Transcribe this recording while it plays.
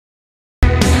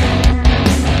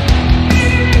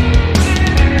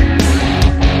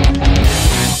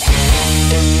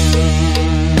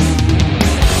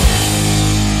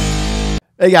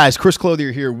Hey guys, Chris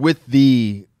Clothier here with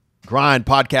the Grind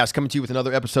Podcast, coming to you with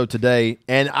another episode today,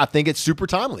 and I think it's super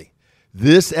timely.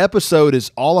 This episode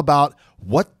is all about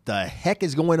what the heck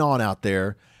is going on out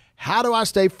there, how do I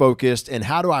stay focused, and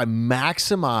how do I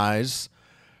maximize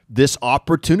this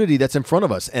opportunity that's in front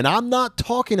of us. And I'm not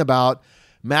talking about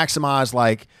maximize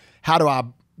like how do I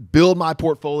build my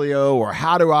portfolio or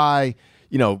how do I,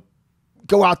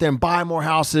 go out there and buy more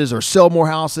houses or sell more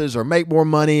houses or make more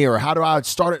money or how do I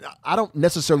start it? I don't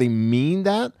necessarily mean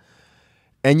that.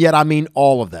 And yet I mean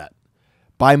all of that.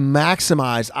 By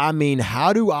maximize, I mean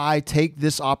how do I take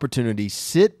this opportunity,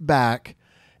 sit back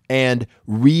and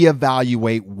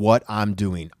reevaluate what I'm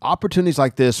doing. Opportunities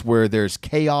like this where there's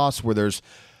chaos, where there's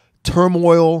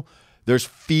turmoil, there's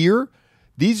fear.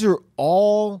 These are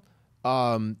all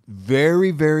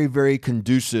very, very, very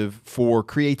conducive for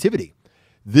creativity.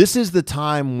 This is the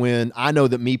time when I know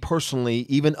that me personally,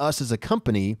 even us as a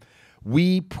company,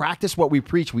 we practice what we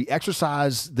preach. We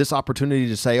exercise this opportunity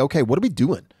to say, okay, what are we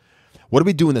doing? What are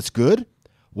we doing that's good?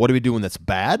 What are we doing that's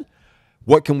bad?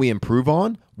 What can we improve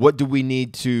on? What do we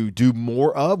need to do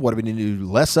more of? What do we need to do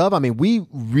less of? I mean, we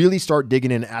really start digging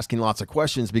in and asking lots of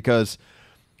questions because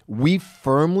we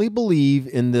firmly believe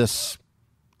in this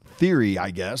theory, I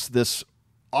guess, this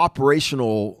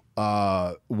operational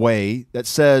way that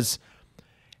says,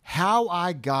 how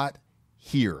I got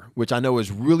here, which I know is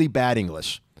really bad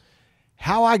English.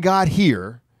 How I got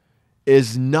here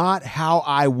is not how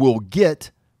I will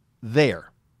get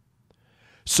there.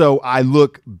 So I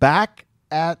look back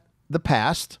at the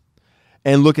past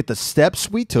and look at the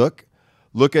steps we took,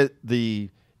 look at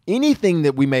anything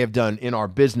that we may have done in our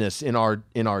business, in our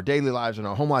daily lives, in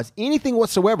our home lives, anything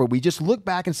whatsoever. We just look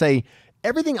back and say,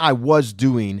 everything I was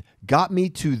doing got me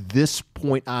to this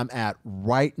point I'm at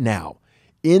right now,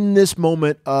 in this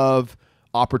moment of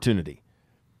opportunity.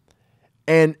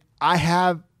 And I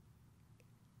have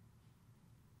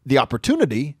the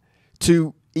opportunity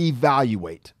to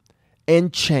evaluate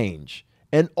and change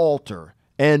and alter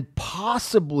and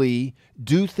possibly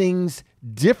do things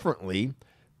differently,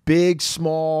 big,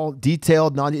 small,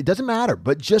 detailed, it doesn't matter,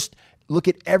 but just look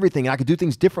at everything. I could do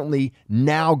things differently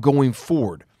now going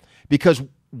forward because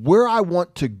where I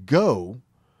want to go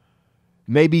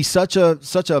may be such a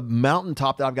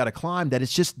mountaintop that I've got to climb that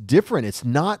it's just different.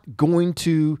 I'm not going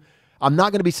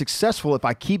to be successful if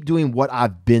I keep doing what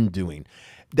I've been doing.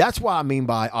 That's what I mean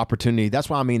by opportunity. That's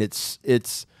why I mean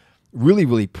it's really,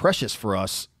 really precious for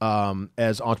us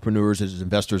as entrepreneurs, as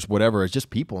investors, whatever, as just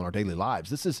people in our daily lives.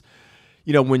 This is,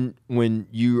 when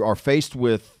you are faced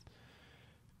with,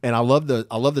 and I love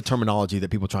the terminology that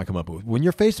people try and come up with. When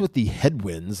you're faced with the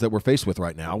headwinds that we're faced with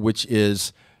right now, which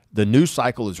is the news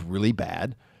cycle is really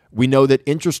bad. We know that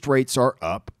interest rates are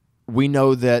up. We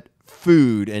know that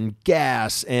food and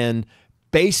gas and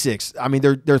basics, I mean,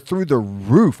 they're through the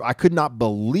roof. I could not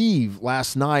believe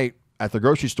last night at the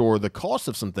grocery store the cost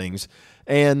of some things.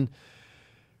 And,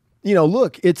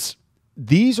 look,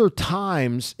 these are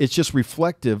times, it's just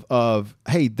reflective of,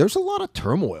 hey, there's a lot of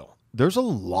turmoil. There's a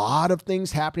lot of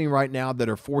things happening right now that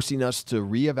are forcing us to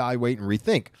reevaluate and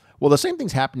rethink. Well, the same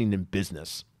thing's happening in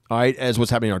business, all right, as what's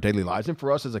happening in our daily lives. And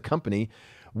for us as a company,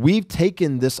 we've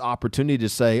taken this opportunity to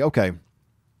say, okay,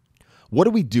 what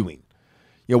are we doing?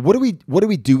 What do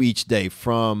we do each day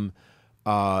from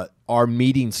our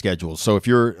meeting schedules? So if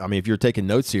you're taking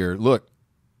notes here, look,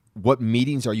 what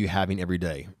meetings are you having every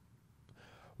day?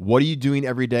 What are you doing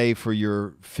every day for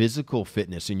your physical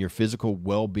fitness and your physical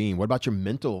well-being? What about your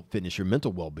mental fitness, your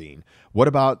mental well-being? What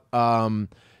about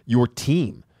your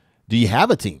team? Do you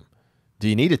have a team? Do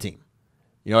you need a team?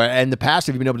 In the past,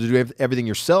 have you been able to do everything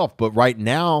yourself? But right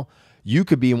now, you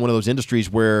could be in one of those industries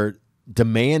where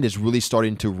demand is really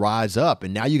starting to rise up.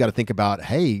 And now you got to think about,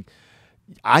 hey,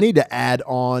 I need to add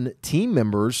on team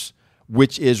members,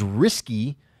 which is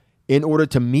risky in order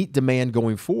to meet demand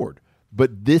going forward.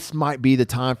 But this might be the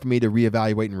time for me to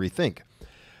reevaluate and rethink.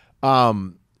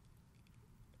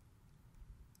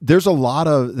 There are a lot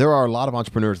of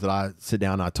entrepreneurs that I sit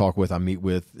down and I talk with, I meet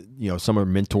with, some are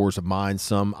mentors of mine,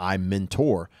 some I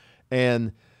mentor.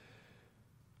 And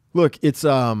look, it's,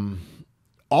 all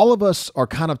of us are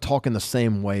kind of talking the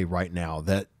same way right now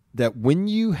that when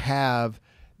you have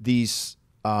these,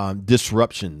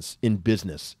 disruptions in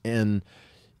business and,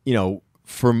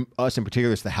 for us in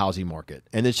particular, it's the housing market.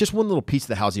 And it's just one little piece of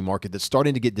the housing market that's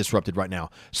starting to get disrupted right now.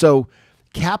 So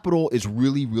capital is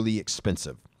really, really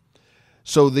expensive.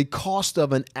 So the cost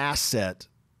of an asset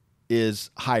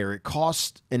is higher. It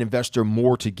costs an investor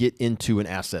more to get into an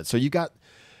asset. So you've got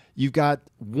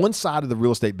one side of the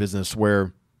real estate business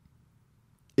where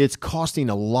it's costing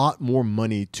a lot more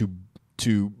money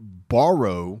to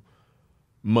borrow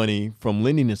money from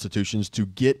lending institutions to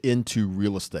get into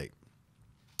real estate.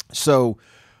 So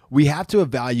we have to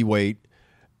evaluate.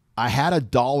 I had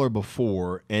 $1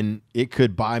 before and it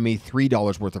could buy me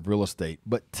 $3 worth of real estate.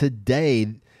 But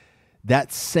today,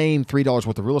 that same $3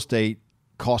 worth of real estate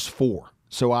costs $4.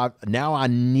 So now I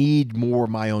need more of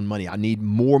my own money. I need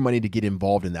more money to get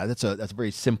involved in that. That's a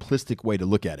very simplistic way to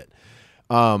look at it.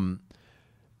 And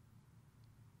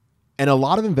a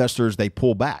lot of investors, they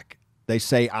pull back. They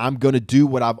say, I'm going to do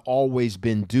what I've always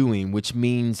been doing, which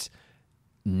means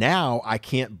now I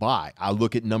can't buy. I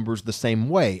look at numbers the same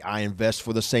way. I invest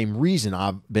for the same reason.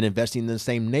 I've been investing in the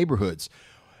same neighborhoods.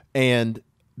 And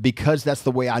because that's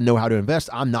the way I know how to invest,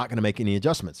 I'm not going to make any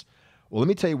adjustments. Well, let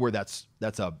me tell you where that's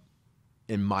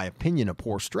in my opinion, a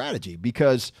poor strategy,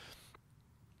 because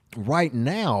right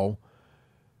now,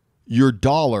 your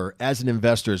dollar as an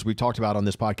investor, as we talked about on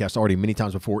this podcast already many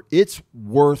times before, it's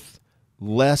worth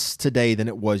less today than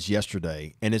it was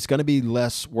yesterday, and it's going to be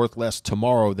worth less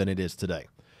tomorrow than it is today.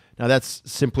 Now, that's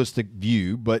simplistic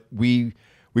view, but we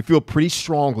feel pretty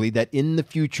strongly that in the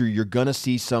future, you're going to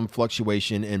see some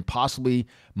fluctuation and possibly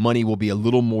money will be a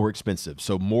little more expensive.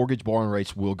 So mortgage borrowing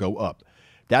rates will go up.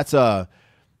 That's a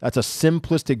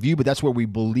simplistic view, but that's where we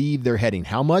believe they're heading.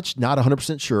 How much? Not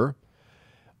 100% sure.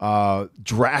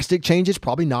 Drastic changes?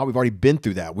 Probably not. We've already been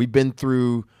through that. We've been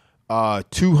through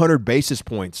 200 basis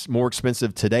points more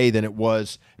expensive today than it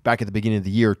was back at the beginning of the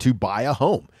year to buy a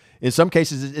home. In some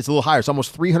cases, it's a little higher. It's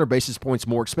almost 300 basis points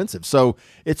more expensive. So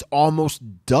it's almost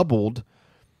doubled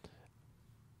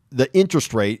the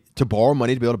interest rate to borrow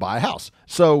money to be able to buy a house.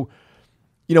 So,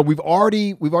 we've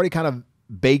already kind of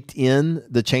baked in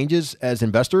the changes as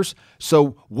investors.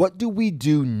 So what do we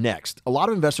do next? A lot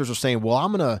of investors are saying, well,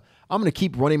 I'm going to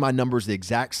keep running my numbers the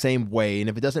exact same way. And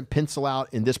if it doesn't pencil out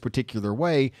in this particular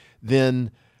way,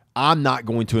 then I'm not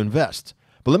going to invest.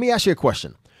 But let me ask you a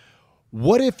question.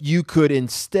 What if you could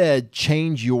instead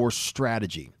change your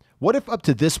strategy? What if up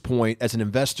to this point as an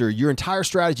investor, your entire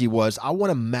strategy was, I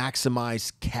want to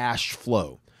maximize cash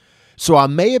flow. So I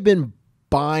may have been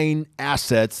buying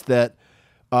assets that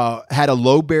had a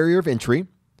low barrier of entry.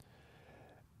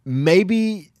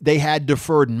 Maybe they had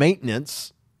deferred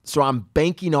maintenance. So I'm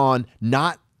banking on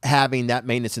not having that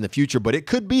maintenance in the future, but it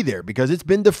could be there because it's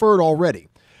been deferred already.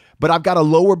 But I've got a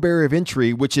lower barrier of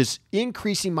entry, which is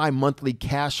increasing my monthly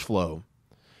cash flow.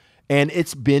 And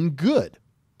it's been good.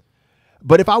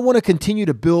 But if I want to continue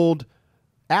to build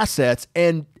assets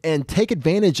and take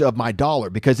advantage of my dollar,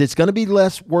 because it's going to be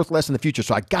worth less in the future.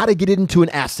 So I got to get it into an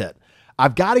asset.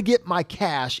 I've got to get my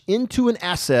cash into an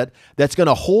asset that's going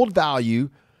to hold value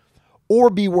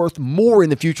or be worth more in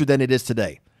the future than it is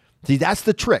today. See, that's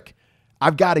the trick.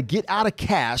 I've got to get out of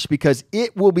cash because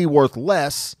it will be worth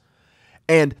less.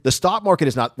 And the stock market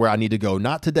is not where I need to go.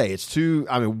 Not today. It's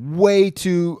way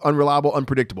too unreliable,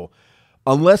 unpredictable.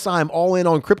 Unless I'm all in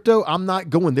on crypto, I'm not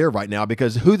going there right now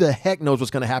because who the heck knows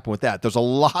what's going to happen with that? There's a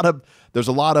lot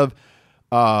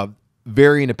of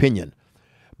varying opinion.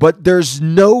 But there's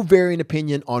no varying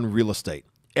opinion on real estate.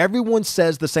 Everyone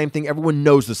says the same thing. Everyone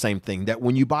knows the same thing, that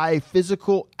when you buy a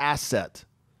physical asset,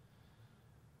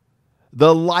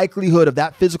 the likelihood of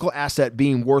that physical asset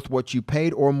being worth what you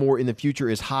paid or more in the future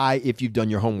is high if you've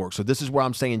done your homework. So this is where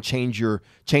I'm saying change your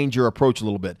approach a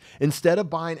little bit. Instead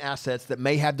of buying assets that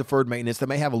may have deferred maintenance, that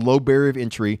may have a low barrier of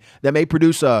entry, that may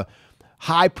produce a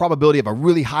high probability of a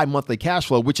really high monthly cash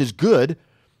flow, which is good,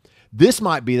 this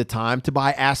might be the time to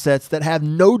buy assets that have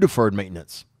no deferred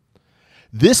maintenance.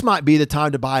 This might be the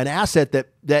time to buy an asset that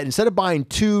instead of buying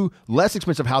two less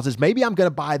expensive houses, maybe I'm going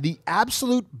to buy the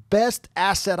absolute best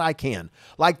asset I can,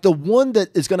 like the one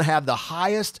that is going to have the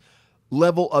highest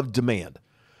level of demand,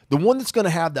 the one that's going to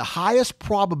have the highest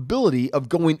probability of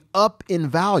going up in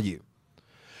value.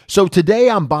 So today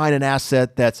I'm buying an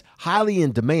asset that's highly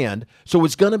in demand, so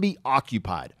it's going to be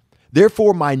occupied.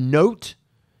 Therefore, my note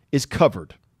is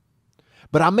covered.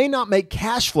 But I may not make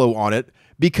cash flow on it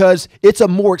because it's a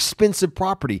more expensive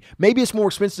property. Maybe it's more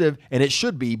expensive, and it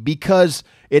should be, because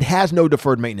it has no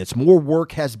deferred maintenance. More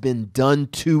work has been done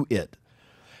to it.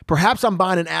 Perhaps I'm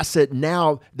buying an asset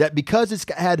now that because it's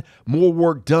had more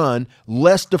work done,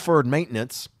 less deferred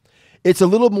maintenance, it's a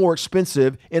little more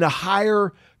expensive in a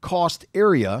higher cost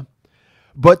area,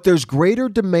 but there's greater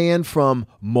demand from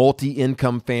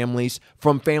multi-income families,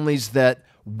 from families that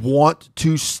want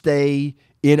to stay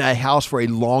in a house for a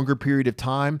longer period of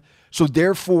time. So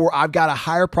therefore, I've got a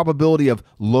higher probability of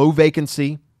low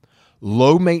vacancy,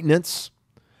 low maintenance,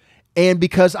 and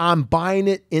because I'm buying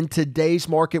it in today's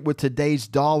market with today's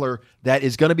dollar that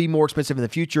is going to be more expensive in the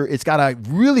future, it's got a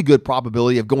really good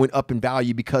probability of going up in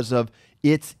value because of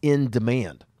it's in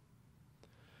demand.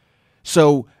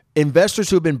 So investors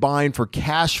who have been buying for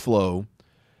cash flow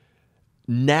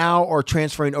now are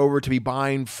transferring over to be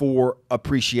buying for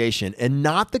appreciation, and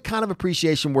not the kind of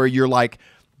appreciation where you're like,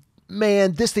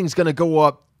 man, this thing's going to go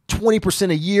up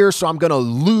 20% a year, so I'm going to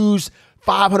lose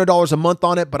 $500 a month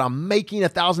on it, but I'm making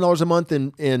 $1,000 a month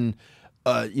in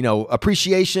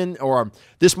appreciation, or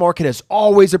this market has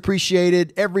always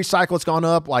appreciated. Every cycle it's gone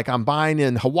up, like I'm buying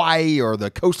in Hawaii or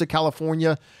the coast of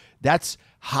California. That's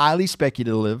highly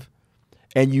speculative,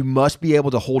 and you must be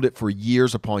able to hold it for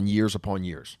years upon years upon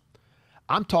years.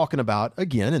 I'm talking about,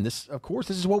 again, and this, of course,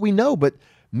 this is what we know, but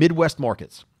Midwest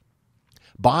markets.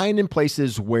 Buying in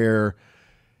places where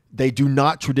they do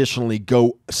not traditionally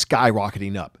go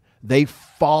skyrocketing up. They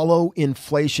follow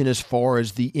inflation as far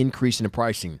as the increase in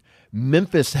pricing.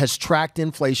 Memphis has tracked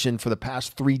inflation for the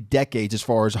past 3 decades as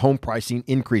far as home pricing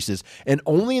increases. And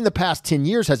only in the past 10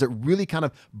 years has it really kind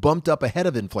of bumped up ahead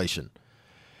of inflation.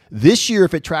 This year,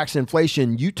 if it tracks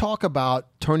inflation, you talk about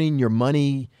turning your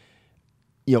money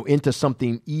into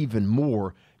something even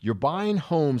more. You're buying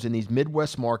homes in these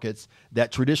Midwest markets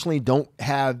that traditionally don't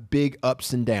have big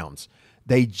ups and downs.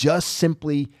 They just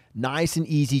simply, nice and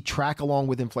easy, track along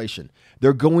with inflation.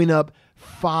 They're going up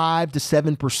 5 to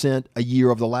 7% a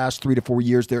year over the last 3 to 4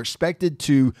 years. They're expected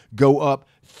to go up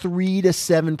 3 to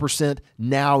 7%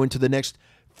 now into the next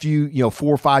few,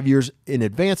 4 or 5 years in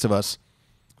advance of us.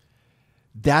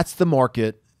 That's the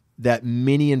market that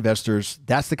many investors,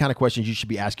 that's the kind of questions you should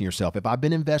be asking yourself. If I've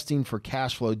been investing for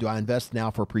cash flow, do I invest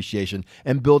now for appreciation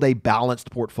and build a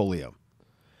balanced portfolio?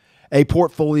 A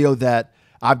portfolio that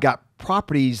I've got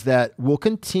properties that will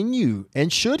continue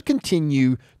and should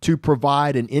continue to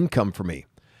provide an income for me.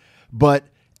 But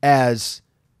as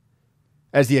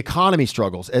the economy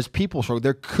struggles, as people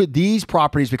struggle, these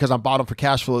properties, because I'm bought them for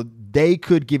cash flow, they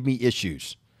could give me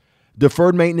issues.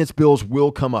 Deferred maintenance bills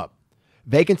will come up.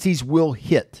 Vacancies will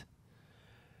hit.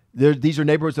 These are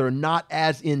neighborhoods that are not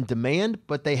as in demand,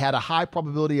 but they had a high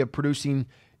probability of producing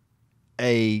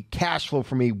a cash flow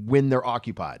for me when they're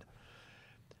occupied,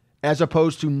 as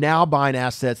opposed to now buying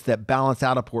assets that balance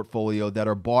out a portfolio that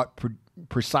are bought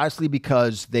precisely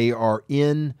because they are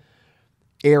in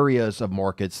areas of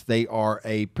markets. They are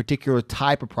a particular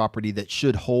type of property that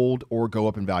should hold or go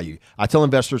up in value. I tell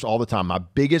investors all the time, my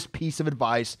biggest piece of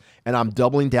advice, and I'm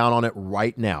doubling down on it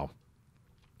right now,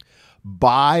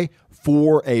 buy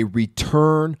for a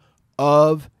return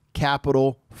of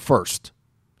capital first.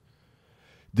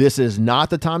 This is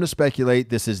not the time to speculate.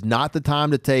 This is not the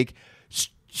time to take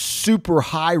super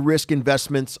high risk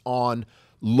investments on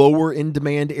lower in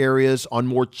demand areas, on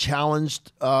more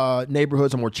challenged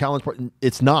neighborhoods, on more challenged.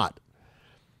 It's not.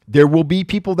 There will be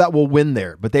people that will win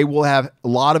there, but they will have a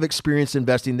lot of experience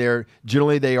investing there.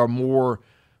 Generally, they are more,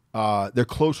 they're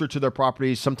closer to their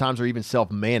properties. Sometimes they're even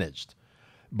self-managed.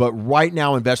 But right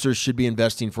now, investors should be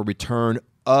investing for return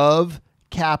of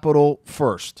capital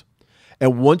first.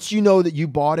 And once you know that you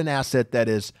bought an asset that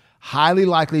is highly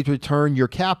likely to return your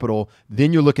capital,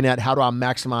 then you're looking at, how do I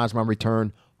maximize my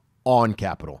return on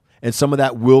capital? And some of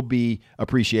that will be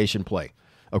appreciation play.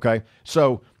 Okay.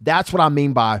 So that's what I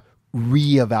mean by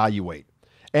reevaluate.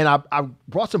 And I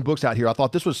brought some books out here. I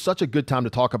thought this was such a good time to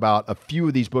talk about a few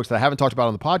of these books that I haven't talked about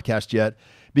on the podcast yet,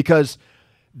 because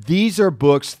these are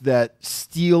books that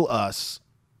steel us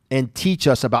and teach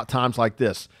us about times like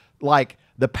this, like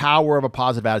The Power of a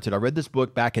Positive Attitude. I read this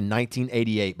book back in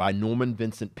 1988 by Norman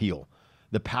Vincent Peale.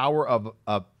 The Power of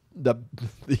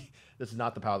this is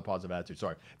not The Power of the Positive Attitude.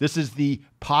 Sorry. This is The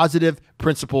Positive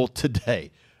Principle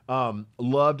Today.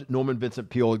 Loved Norman Vincent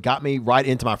Peale. Got me right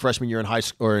into my freshman year in high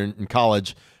school or in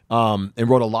college, and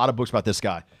wrote a lot of books about this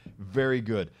guy. Very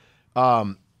good.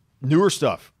 Newer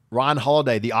stuff. Ryan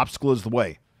Holiday, The Obstacle is the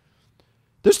Way.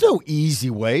 There's no easy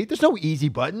way. There's no easy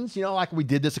buttons. Like we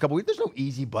did this a couple weeks. There's no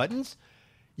easy buttons.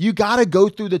 You got to go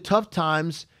through the tough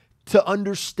times to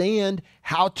understand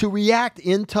how to react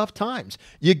in tough times.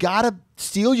 You got to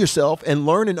steel yourself and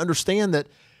learn and understand that,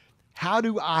 how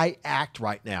do I act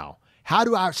right now? How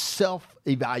do I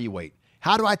self-evaluate?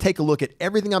 How do I take a look at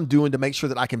everything I'm doing to make sure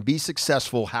that I can be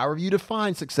successful, however you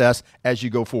define success, as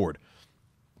you go forward?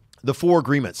 The Four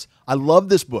Agreements. I love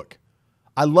this book.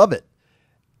 I love it.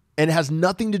 And it has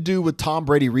nothing to do with Tom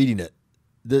Brady reading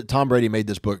it. Tom Brady made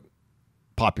this book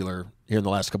popular here in the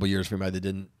last couple of years for anybody that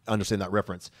didn't understand that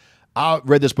reference. I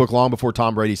read this book long before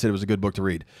Tom Brady said it was a good book to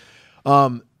read.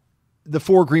 The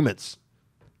Four Agreements.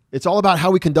 It's all about how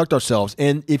we conduct ourselves.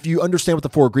 And if you understand what the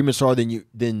Four Agreements are,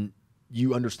 then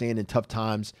you understand in tough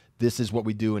times, this is what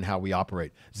we do and how we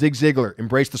operate. Zig Ziglar,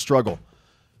 Embrace the Struggle.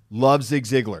 Love Zig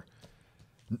Ziglar.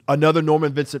 Another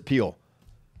Norman Vincent Peale.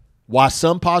 Why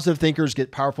Some Positive Thinkers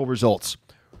Get Powerful Results.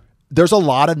 There's a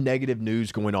lot of negative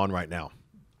news going on right now.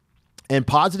 And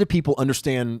positive people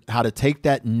understand how to take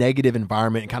that negative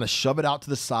environment and kind of shove it out to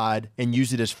the side and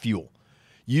use it as fuel.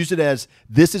 Use it as,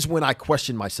 this is when I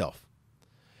question myself.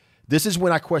 This is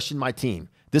when I question my team.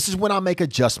 This is when I make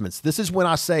adjustments. This is when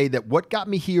I say that what got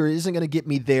me here isn't going to get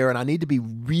me there, and I need to be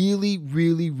really,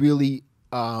 really, really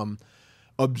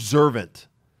observant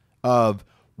of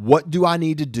what do I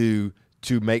need to do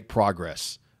to make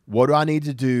progress? What do I need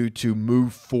to do to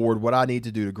move forward? What do I need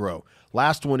to do to grow?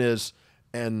 Last one is,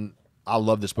 and I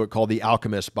love this book called The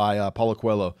Alchemist by Paulo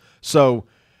Coelho. So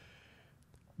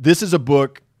this is a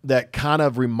book that kind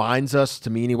of reminds us, to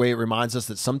me anyway, it reminds us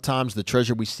that sometimes the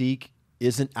treasure we seek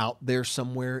isn't out there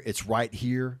somewhere. It's right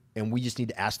here, and we just need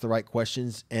to ask the right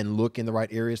questions and look in the right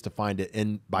areas to find it.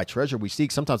 And by treasure we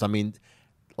seek, sometimes I mean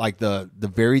like the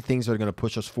very things that are going to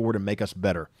push us forward and make us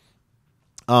better.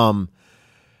 Look,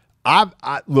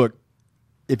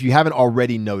 if you haven't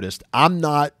already noticed, I'm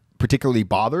not particularly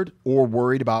bothered or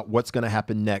worried about what's going to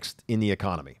happen next in the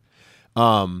economy.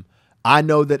 I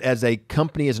know that as a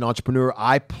company, as an entrepreneur,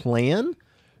 I plan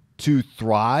to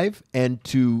thrive and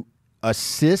to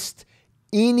assist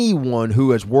anyone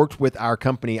who has worked with our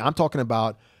company. I'm talking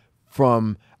about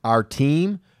from our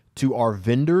team to our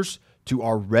vendors, to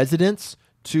our residents,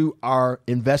 to our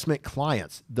investment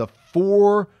clients. The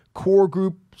 4 core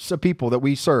groups of people that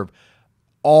we serve,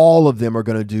 all of them are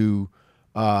going to do,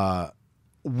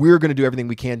 we're going to do everything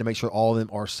we can to make sure all of them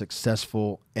are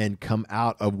successful and come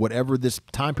out of whatever this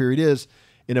time period is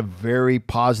in a very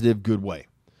positive, good way.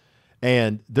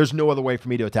 And there's no other way for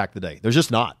me to attack the day. There's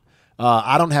just not.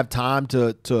 I don't have time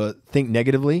to think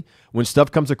negatively. When stuff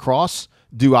comes across,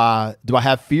 do I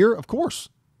have fear? Of course.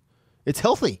 It's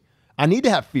healthy. I need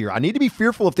to have fear. I need to be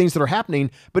fearful of things that are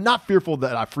happening, but not fearful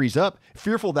that I freeze up,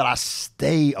 fearful that I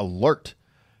stay alert,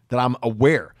 that I'm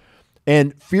aware,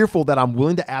 and fearful that I'm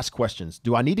willing to ask questions.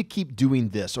 Do I need to keep doing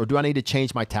this, or do I need to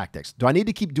change my tactics? Do I need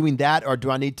to keep doing that, or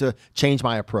do I need to change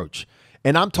my approach?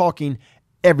 And I'm talking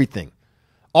everything,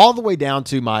 all the way down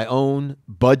to my own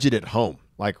budget at home.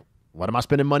 Like, what am I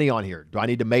spending money on here? Do I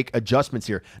need to make adjustments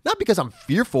here? Not because I'm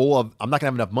fearful of I'm not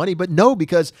going to have enough money, but no,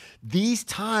 because these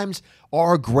times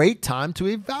are a great time to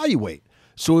evaluate.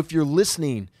 So if you're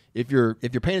listening, if you're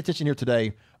paying attention here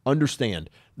today, understand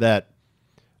that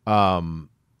I'm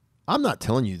not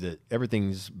telling you that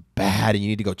everything's bad and you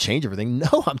need to go change everything.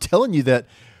 No, I'm telling you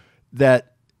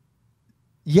that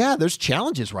yeah, there's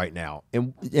challenges right now.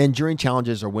 And during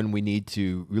challenges are when we need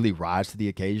to really rise to the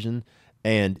occasion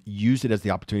and use it as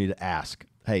the opportunity to ask,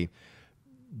 hey,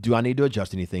 do I need to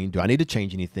adjust anything? Do I need to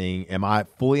change anything? Am I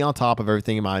fully on top of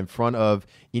everything? Am I in front of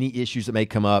any issues that may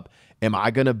come up? Am I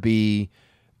going to be,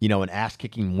 an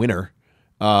ass-kicking winner,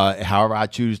 however I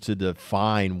choose to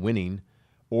define winning?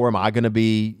 Or am I going to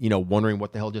be, wondering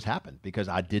what the hell just happened because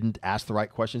I didn't ask the right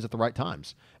questions at the right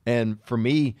times? And for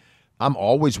me, I'm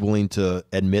always willing to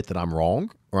admit that I'm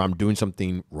wrong, or I'm doing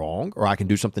something wrong, or I can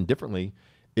do something differently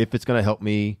if it's going to help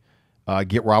me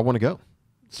get where I want to go.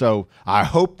 So I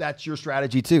hope that's your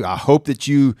strategy too. I hope that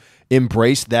you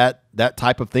embrace that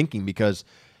type of thinking, because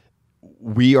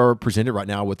we are presented right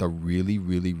now with a really,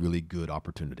 really, really good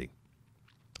opportunity.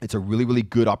 It's a really, really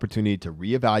good opportunity to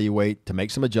reevaluate, to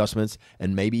make some adjustments,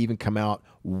 and maybe even come out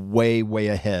way, way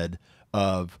ahead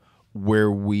of where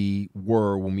we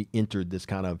were when we entered this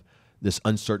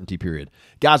uncertainty period.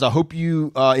 Guys, I hope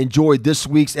you enjoyed this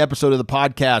week's episode of the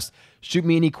podcast. Shoot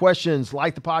me any questions,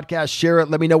 like the podcast, share it.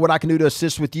 Let me know what I can do to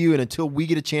assist with you. And until we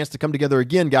get a chance to come together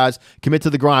again, guys, commit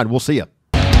to the grind. We'll see you.